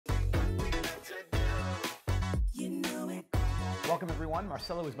Welcome everyone,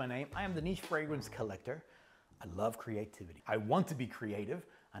 Marcelo is my name. I am the niche fragrance collector. I love creativity. I want to be creative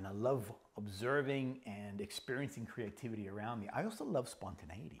and I love observing and experiencing creativity around me. I also love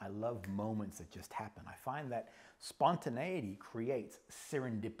spontaneity. I love moments that just happen. I find that spontaneity creates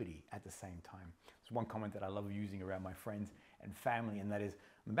serendipity at the same time. It's one comment that I love using around my friends and family, and that is,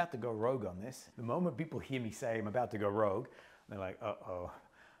 I'm about to go rogue on this. The moment people hear me say I'm about to go rogue, they're like, uh-oh.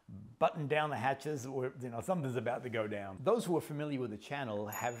 Button down the hatches, or something's about to go down. Those who are familiar with the channel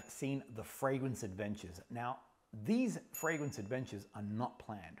have seen the fragrance adventures. Now, these fragrance adventures are not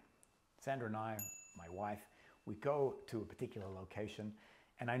planned. Sandra and I, my wife, we go to a particular location,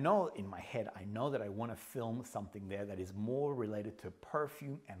 and I know in my head, I know that I want to film something there that is more related to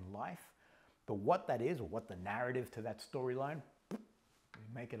perfume and life, but what that is, or what the narrative to that storyline,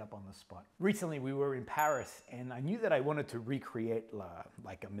 we make it up on the spot. Recently, we were in Paris, and I knew that I wanted to recreate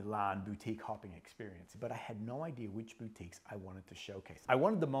like a Milan boutique hopping experience, but I had no idea which boutiques I wanted to showcase. I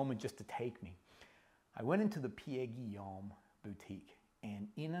wanted the moment just to take me. I went into the Pierre Guillaume boutique, and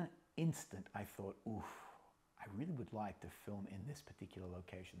in an instant, I thought, oof, I really would like to film in this particular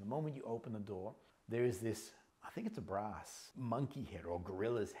location. The moment you open the door, there is this, I think it's a brass monkey head or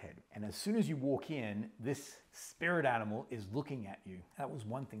gorilla's head. And as soon as you walk in, this spirit animal is looking at you. That was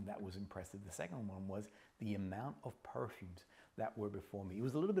one thing that was impressive. The second one was the amount of perfumes that were before me. It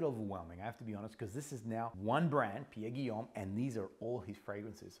was a little bit overwhelming, I have to be honest, because this is now one brand, Pierre Guillaume, and these are all his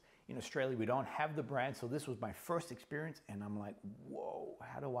fragrances. In Australia, we don't have the brand, so this was my first experience, and I'm like, whoa,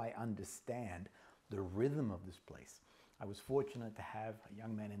 how do I understand the rhythm of this place? I was fortunate to have a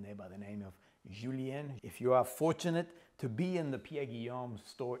young man in there by the name of Julien. If you are fortunate to be in the Pierre Guillaume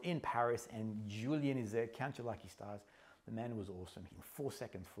store in Paris and Julien is there, count your lucky stars. The man was awesome. In 4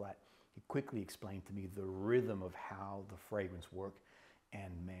 seconds flat, he quickly explained to me the rhythm of how the fragrance worked,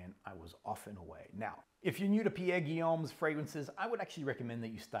 and man, I was off and away. Now, if you're new to Pierre Guillaume's fragrances, I would actually recommend that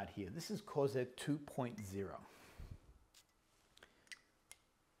you start here. This is COZE 2.0.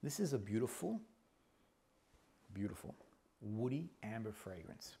 This is a beautiful, beautiful woody amber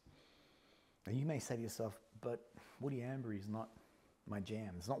fragrance. Now you may say to yourself, but woody amber is not my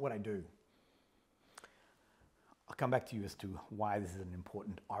jam. It's not what I do. I'll come back to you as to why this is an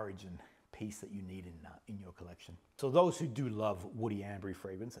important origin piece that you need in your collection. So those who do love woody amber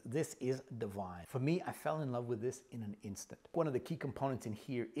fragrance, this is divine. For me, I fell in love with this in an instant. One of the key components in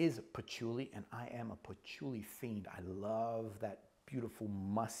here is patchouli, and I am a patchouli fiend. I love that beautiful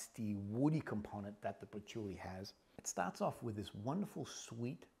musty woody component that the patchouli has. It starts off with this wonderful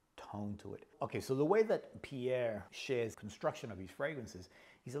sweet tone to it. Okay, so the way that Pierre shares construction of his fragrances,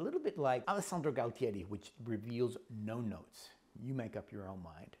 he's a little bit like Alessandro Galtieri, which reveals no notes. You make up your own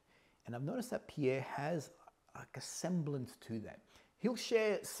mind. And I've noticed that Pierre has like a semblance to that. He'll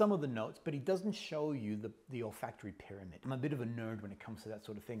share some of the notes, but he doesn't show you the olfactory pyramid. I'm a bit of a nerd when it comes to that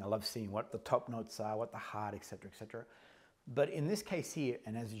sort of thing. I love seeing what the top notes are, what the heart, etc., etc. But in this case here,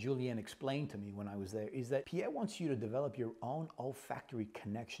 and as Julien explained to me when I was there, is that Pierre wants you to develop your own olfactory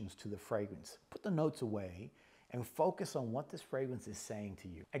connections to the fragrance. Put the notes away and focus on what this fragrance is saying to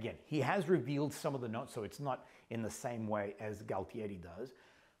you. Again, he has revealed some of the notes, so it's not in the same way as Galtieri does,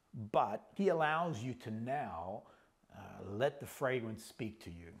 but he allows you to now let the fragrance speak to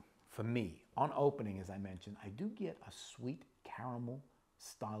you. For me, on opening, as I mentioned, I do get a sweet caramel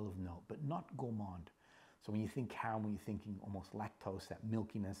style of note, but not gourmand. So when you think caramel, you're thinking almost lactose, that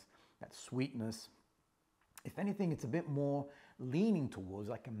milkiness, that sweetness. If anything, it's a bit more leaning towards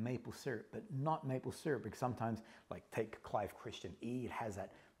like a maple syrup, but not maple syrup, because sometimes, like take Clive Christian E, it has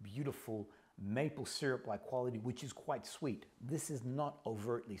that beautiful maple syrup-like quality, which is quite sweet. This is not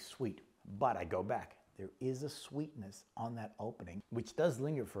overtly sweet, but I go back. There is a sweetness on that opening, which does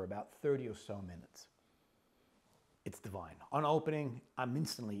linger for about 30 or so minutes. It's divine. On opening, I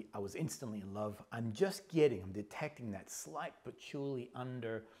was instantly in love. I'm detecting that slight patchouli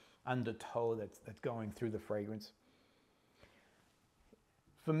undertow that's going through the fragrance.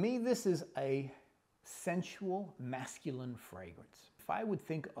 For me, this is a sensual masculine fragrance. If I would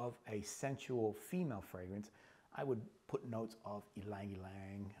think of a sensual female fragrance, I would put notes of ylang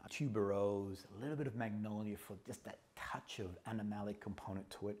ylang, tuberose, a little bit of magnolia for just that touch of animalic component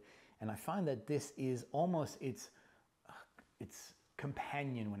to it. And I find that this is almost its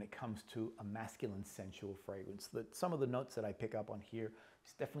companion when it comes to a masculine sensual fragrance. Some of the notes that I pick up on here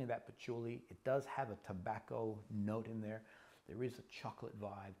is definitely that patchouli. It does have a tobacco note in there. There is a chocolate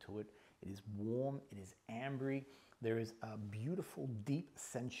vibe to it. It is warm, it is ambery. There is a beautiful deep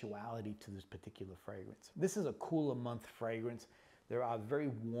sensuality to this particular fragrance. This is a cooler month fragrance. There are very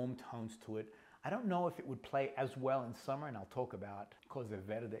warm tones to it. I don't know if it would play as well in summer, and I'll talk about COZE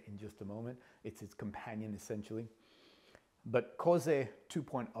Verde in just a moment. It's its companion essentially. But COZE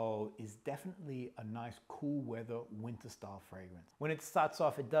 2.0 is definitely a nice cool weather winter style fragrance. When it starts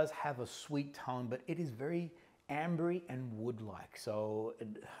off, it does have a sweet tone, but it is very ambery and wood-like, so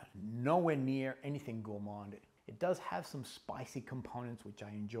nowhere near anything gourmand. It does have some spicy components, which I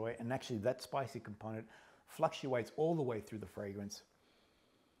enjoy, and actually that spicy component fluctuates all the way through the fragrance,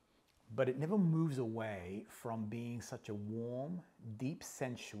 but it never moves away from being such a warm, deep,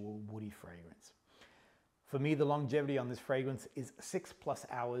 sensual, woody fragrance. For me, the longevity on this fragrance is 6+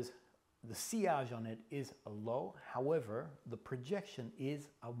 hours. The sillage on it is a low, however, the projection is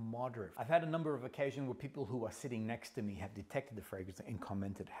a moderate. I've had a number of occasions where people who are sitting next to me have detected the fragrance and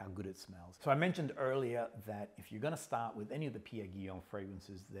commented how good it smells. So I mentioned earlier that if you're gonna start with any of the Pierre Guillaume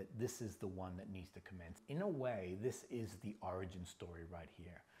fragrances, that this is the one that needs to commence. In a way, this is the origin story right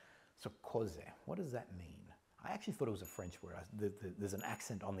here. So COZE, what does that mean? I actually thought it was a French word. There's an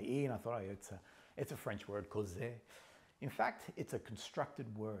accent on the E, and I thought, oh, it's a French word, COZE. In fact, it's a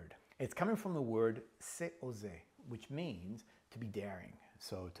constructed word. It's coming from the word COZE, which means to be daring.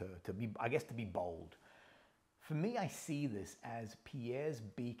 So to be, I guess, to be bold. For me, I see this as Pierre's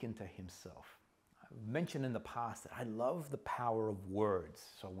beacon to himself. I've mentioned in the past that I love the power of words.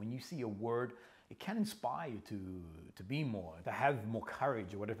 So when you see a word, it can inspire you to be more, to have more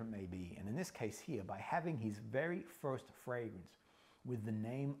courage or whatever it may be. And in this case here, by having his very first fragrance with the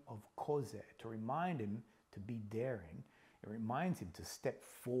name of COZE, to remind him to be daring, it reminds him to step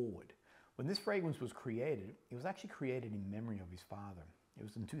forward. When this fragrance was created, it was actually created in memory of his father. It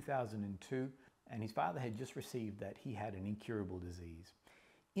was in 2002, and his father had just received that he had an incurable disease.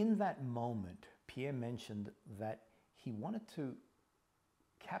 In that moment, Pierre mentioned that he wanted to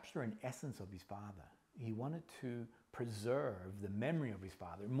capture an essence of his father. He wanted to preserve the memory of his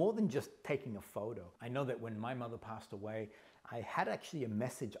father, more than just taking a photo. I know that when my mother passed away, I had actually a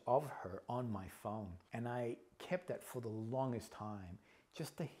message of her on my phone, and I kept that for the longest time,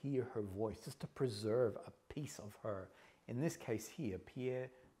 just to hear her voice, just to preserve a piece of her. In this case here, Pierre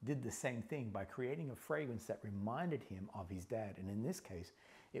did the same thing by creating a fragrance that reminded him of his dad, and in this case,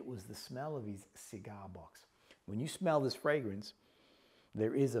 it was the smell of his cigar box. When you smell this fragrance,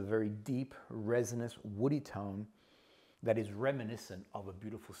 there is a very deep, resinous, woody tone that is reminiscent of a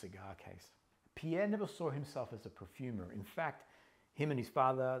beautiful cigar case. Pierre never saw himself as a perfumer. In fact, him and his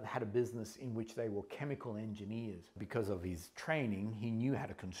father had a business in which they were chemical engineers. Because of his training, he knew how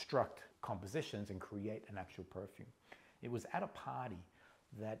to construct compositions and create an actual perfume. It was at a party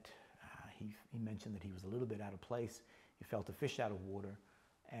that he mentioned that he was a little bit out of place. He felt a fish out of water.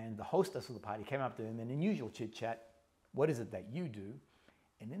 And the hostess of the party came up to him and in usual chit-chat, "What is it that you do?"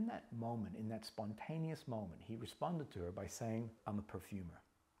 And in that moment, in that spontaneous moment, he responded to her by saying, "I'm a perfumer."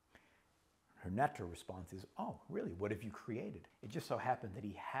 Her natural response is, "Oh, really? What have you created?" It just so happened that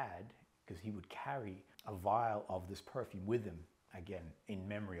he had, because he would carry a vial of this perfume with him, again, in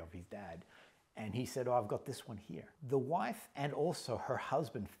memory of his dad. And he said, "Oh, I've got this one here." The wife and also her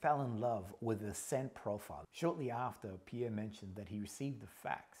husband fell in love with the scent profile. Shortly after, Pierre mentioned that he received the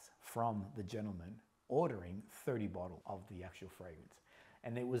fax from the gentleman ordering 30 bottles of the actual fragrance.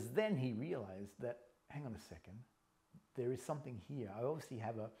 And it was then he realized that, hang on a second, there is something here. I obviously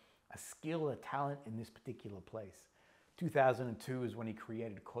have a skill, a talent in this particular place. 2002 is when he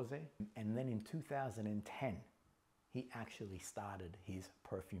created COZE, and then in 2010, he actually started his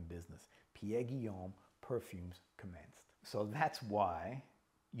perfume business. Pierre Guillaume Perfumes commenced. So that's why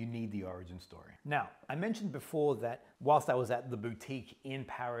you need the origin story. Now, I mentioned before that whilst I was at the boutique in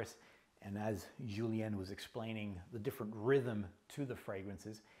Paris, and as Julien was explaining the different rhythm to the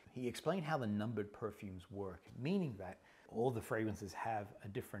fragrances, he explained how the numbered perfumes work, meaning that all the fragrances have a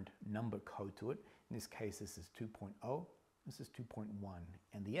different number code to it. In this case, this is 2.0, this is 2.1.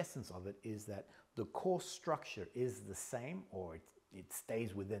 And the essence of it is that the core structure is the same, or it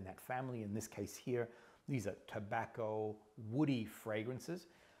stays within that family. In this case here, these are tobacco, woody fragrances.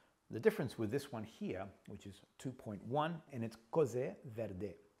 The difference with this one here, which is 2.1, and it's COZE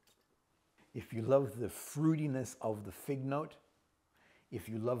Verde. If you love the fruitiness of the fig note, if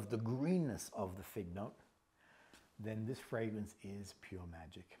you love the greenness of the fig note, then this fragrance is pure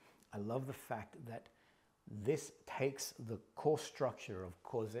magic. I love the fact that this takes the core structure of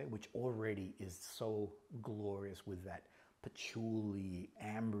COZE, which already is so glorious with that patchouli,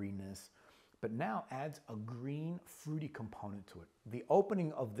 amberiness, but now adds a green, fruity component to it. The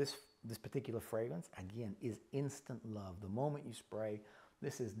opening of this particular fragrance, again, is instant love. The moment you spray,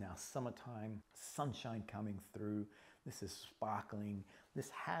 this is now summertime, sunshine coming through. This is sparkling. This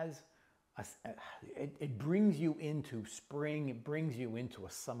has, it brings you into spring. It brings you into a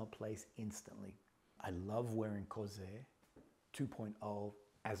summer place instantly. I love wearing COZE 2.0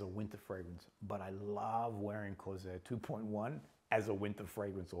 as a winter fragrance, but I love wearing COZE 2.1 as a winter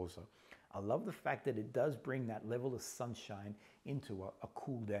fragrance also. I love the fact that it does bring that level of sunshine into a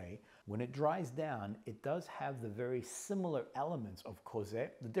cool day. When it dries down, it does have the very similar elements of COZE.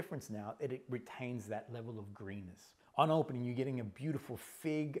 The difference now, it retains that level of greenness. On opening, you're getting a beautiful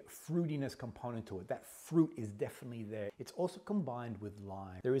fig fruitiness component to it. That fruit is definitely there. It's also combined with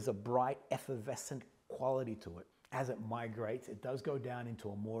lime. There is a bright, effervescent quality to it. As it migrates, it does go down into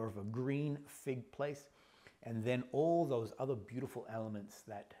a more of a green fig place. And then all those other beautiful elements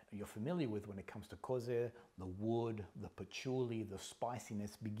that you're familiar with when it comes to COZE, the wood, the patchouli, the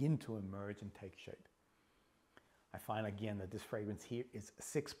spiciness begin to emerge and take shape. I find again that this fragrance here is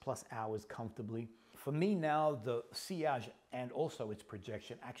 6+ hours comfortably. For me now, the sillage and also its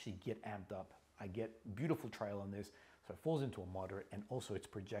projection actually get amped up. I get beautiful trail on this, so it falls into a moderate, and also its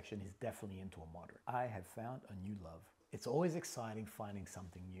projection is definitely into a moderate. I have found a new love. It's always exciting finding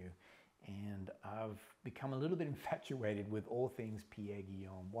something new. And I've become a little bit infatuated with all things Pierre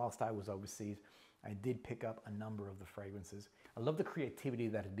Guillaume. Whilst I was overseas, I did pick up a number of the fragrances. I love the creativity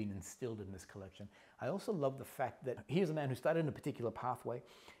that had been instilled in this collection. I also love the fact that here's a man who started in a particular pathway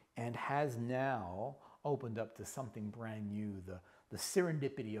and has now opened up to something brand new. The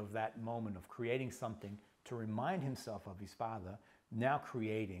serendipity of that moment of creating something to remind himself of his father, now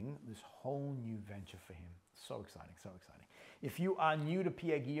creating this whole new venture for him. So exciting, so exciting. If you are new to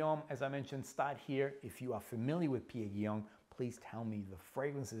Pierre Guillaume, as I mentioned, start here. If you are familiar with Pierre Guillaume, please tell me the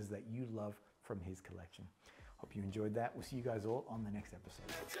fragrances that you love from his collection. Hope you enjoyed that. We'll see you guys all on the next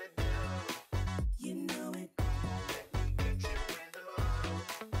episode.